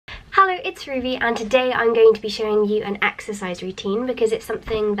Hello, it's Ruby, and today I'm going to be showing you an exercise routine because it's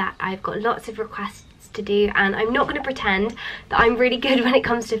something that I've got lots of requests to do, and I'm not going to pretend that I'm really good when it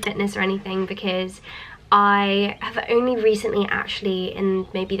comes to fitness or anything because I have only recently, actually in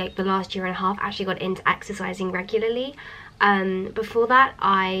maybe like the last year and a half, actually got into exercising regularly. Before that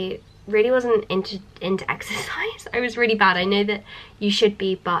I really wasn't into exercise. I was really bad. I know that you should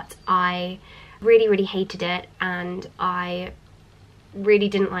be, but I really hated it, and I really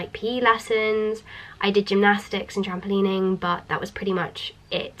didn't like PE lessons. I did gymnastics and trampolining, but that was pretty much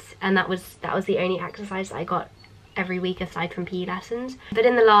it, and that was the only exercise that I got every week aside from PE lessons. But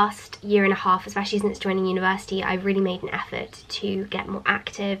in the last year and a half, especially since joining university, I've really made an effort to get more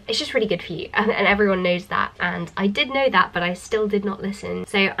active. It's just really good for you, and everyone knows that, and I did know that, but I still did not listen.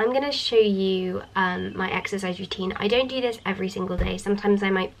 So I'm going to show you my exercise routine. I don't do this every single day. Sometimes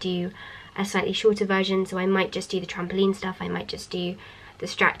I might do a slightly shorter version, so I might just do the trampoline stuff, I might just do the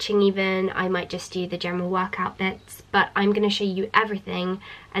stretching even, I might just do the general workout bits, but I'm going to show you everything,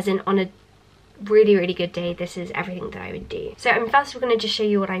 as in on a really good day, this is everything that I would do. So I'm first going to just show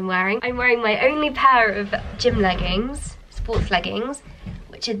you what I'm wearing. I'm wearing my only pair of gym leggings, sports leggings,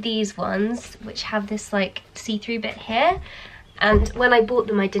 which are these ones, which have this like see-through bit here. And when I bought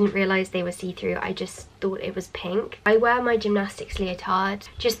them, I didn't realise they were see-through, I just thought it was pink. I wear my gymnastics leotard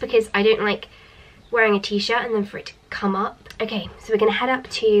just because I don't like wearing a t-shirt and then for it to come up. Okay, so we're gonna head up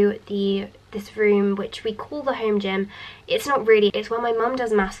to this room, which we call the home gym. It's not really, it's where my mum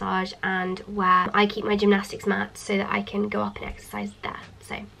does massage and where I keep my gymnastics mat so that I can go up and exercise there.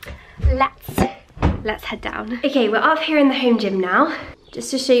 So let's head down. Okay, we're up here in the home gym now,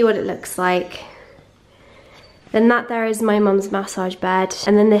 just to show you what it looks like. Then that there is my mum's massage bed,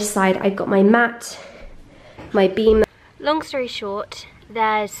 and then this side I've got my mat, my beam. Long story short,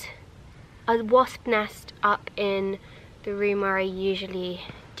 there's a wasp nest up in the room where I usually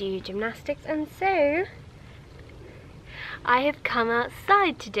do gymnastics, and so I have come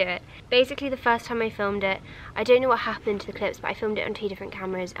outside to do it. Basically the first time I filmed it, I don't know what happened to the clips, but I filmed it on 2 different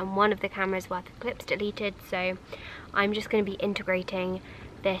cameras and one of the cameras worth of clips deleted, so I'm just going to be integrating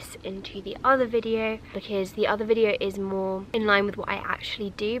this into the other video because the other video is more in line with what I actually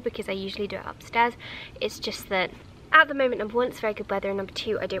do, because I usually do it upstairs. It's just that at the moment, number one, it's very good weather, and number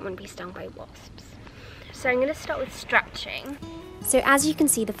two, I don't want to be stung by wasps. So I'm going to start with stretching. So as you can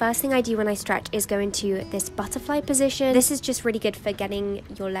see, the first thing I do when I stretch is go into this butterfly position. This is just really good for getting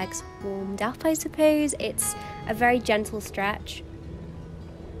your legs warmed up, I suppose. It's a very gentle stretch.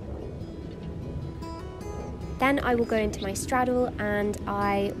 Then I will go into my straddle, and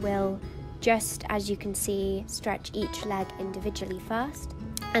I will just, as you can see, stretch each leg individually first.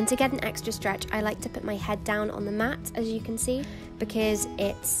 And to get an extra stretch, I like to put my head down on the mat, as you can see, because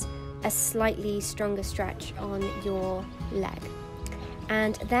it's a slightly stronger stretch on your leg.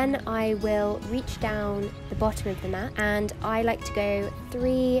 And then I will reach down the bottom of the mat, and I like to go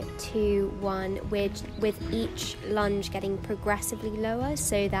 3, 2, 1, with each lunge getting progressively lower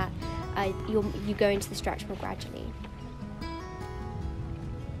so that you go into the stretch more gradually.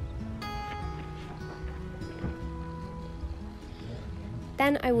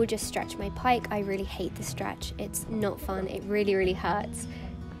 Then I will just stretch my pike. I really hate the stretch. It's not fun. It really hurts.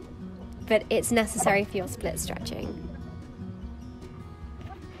 But it's necessary for your split stretching.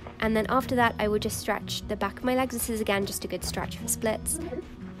 And then after that, I will just stretch the back of my legs. This is again just a good stretch for splits.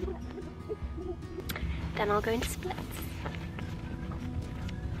 Then I'll go into splits.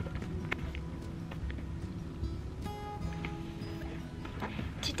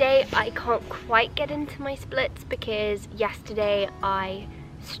 Today I can't quite get into my splits because yesterday I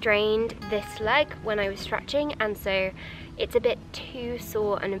strained this leg when I was stretching, and so it's a bit too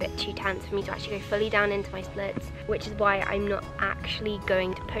sore and a bit too tense for me to actually go fully down into my splits, which is why I'm not actually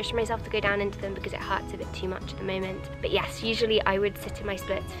going to push myself to go down into them because it hurts a bit too much at the moment. But yes, usually I would sit in my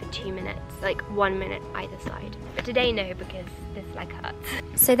splits for 2 minutes, like 1 minute either side. But today no, because this leg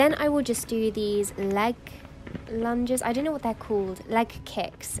hurts. So then I will just do these leg lunges, I don't know what they're called, leg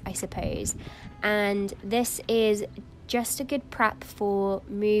kicks I suppose, and this is just a good prep for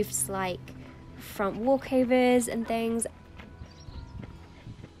moves like front walkovers and things.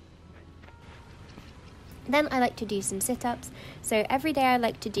 Then I like to do some sit-ups, so every day I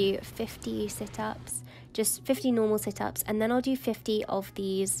like to do 50 sit-ups, just 50 normal sit-ups, and then I'll do 50 of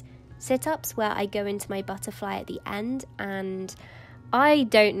these sit-ups where I go into my butterfly at the end, and I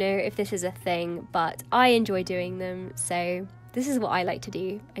don't know if this is a thing, but I enjoy doing them, so this is what I like to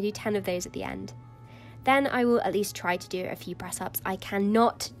do. I do 10 of those at the end. Then I will at least try to do a few press-ups. I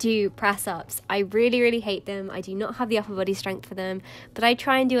cannot do press-ups. I really hate them. I do not have the upper body strength for them, but I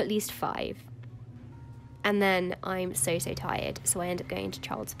try and do at least 5. and then I'm so tired, so I end up going into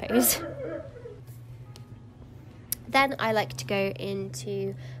child's pose. Then I like to go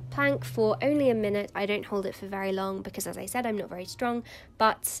into plank for only a minute. I don't hold it for very long because, as I said, I'm not very strong,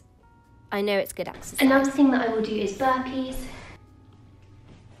 but I know it's good exercise. Another thing that I will do is burpees.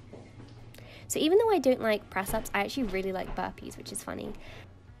 So even though I don't like press-ups, I actually really like burpees, which is funny.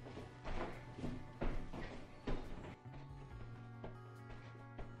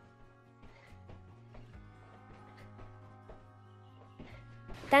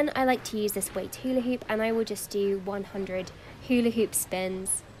 Then I like to use this weight hula hoop, and I will just do 100 hula hoop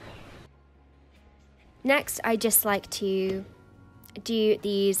spins. Next, I just like to do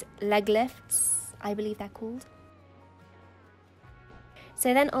these leg lifts, I believe they're called.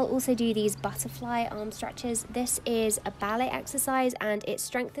 So then I'll also do these butterfly arm stretches. This is a ballet exercise and it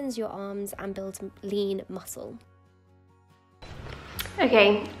strengthens your arms and builds lean muscle.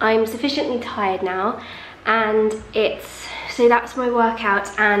 Okay, I'm sufficiently tired now, and so that's my workout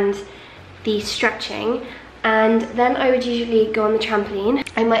and the stretching, and then I would usually go on the trampoline.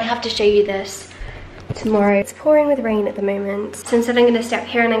 I might have to show you this tomorrow. It's pouring with rain at the moment, so instead I'm going to step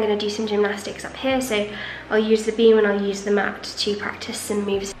here and I'm going to do some gymnastics up here. So I'll use the beam and I'll use the mat to practice some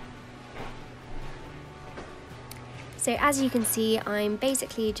moves. So as you can see, I'm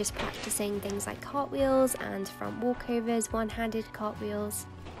basically just practicing things like cartwheels and front walkovers, one-handed cartwheels.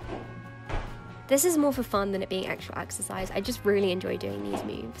 This is more for fun than it being actual exercise. I just really enjoy doing these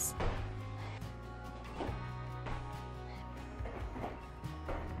moves.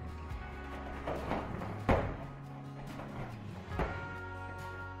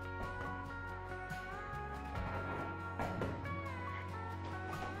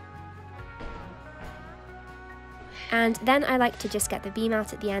 And then I like to just get the beam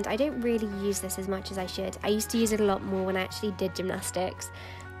out at the end. I don't really use this as much as I should. I used to use it a lot more when I actually did gymnastics,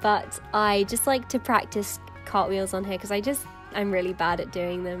 but I just like to practice cartwheels on here because I'm really bad at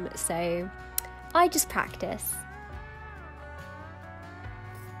doing them, so I just practice.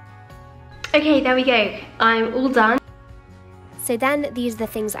 Okay, there we go. I'm all done. So then these are the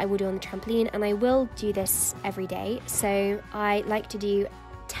things I will do on the trampoline, and I will do this every day. So I like to do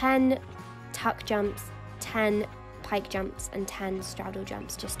 10 tuck jumps, 10 pike jumps and 10 straddle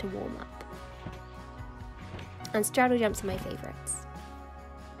jumps just to warm up. And straddle jumps are my favourites.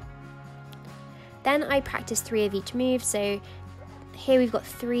 Then I practice 3 of each move. So here we've got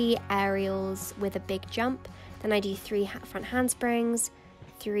 3 aerials with a big jump. Then I do 3 front handsprings,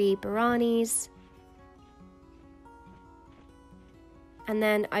 3 Baranis, and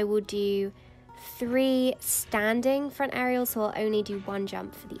then I will do 3 standing front aerials, so I'll only do 1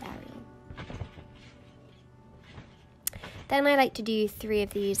 jump for the aerial. Then I like to do 3 of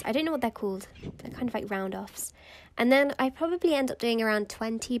these. I don't know what they're called. They're kind of like round-offs. And then I probably end up doing around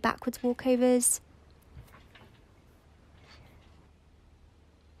 20 backwards walkovers.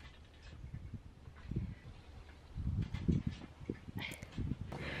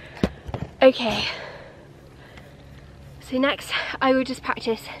 Okay. So next I will just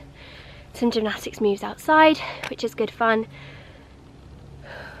practice some gymnastics moves outside, which is good fun.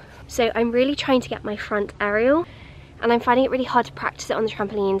 So I'm really trying to get my front aerial, and I'm finding it really hard to practice it on the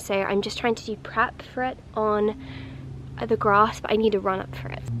trampoline, so I'm just trying to do prep for it on the grass, but I need a run up for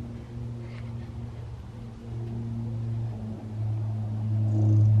it.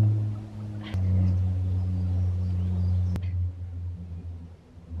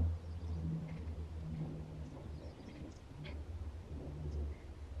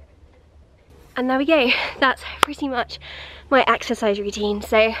 And there we go, that's pretty much my exercise routine.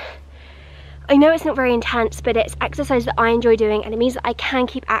 So I know it's not very intense, but it's exercise that I enjoy doing, and it means that I can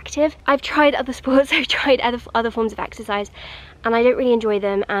keep active. I've tried other sports, I've tried other forms of exercise, and I don't really enjoy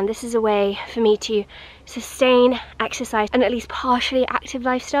them, and this is a way for me to sustain exercise and at least partially active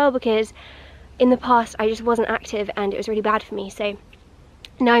lifestyle, because in the past I just wasn't active and it was really bad for me. So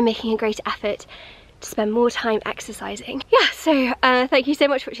now I'm making a greater effort to spend more time exercising. Yeah, so thank you so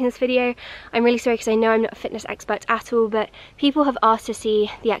much for watching this video. I'm really sorry because I know I'm not a fitness expert at all, but people have asked to see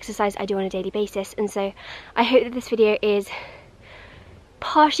the exercise I do on a daily basis, and so I hope that this video is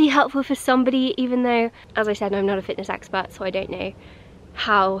partially helpful for somebody, even though, as I said, I'm not a fitness expert, so I don't know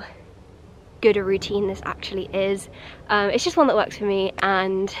how good a routine this actually is. It's just one that works for me,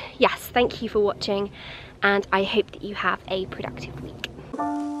 and yes, thank you for watching, and I hope that you have a productive week.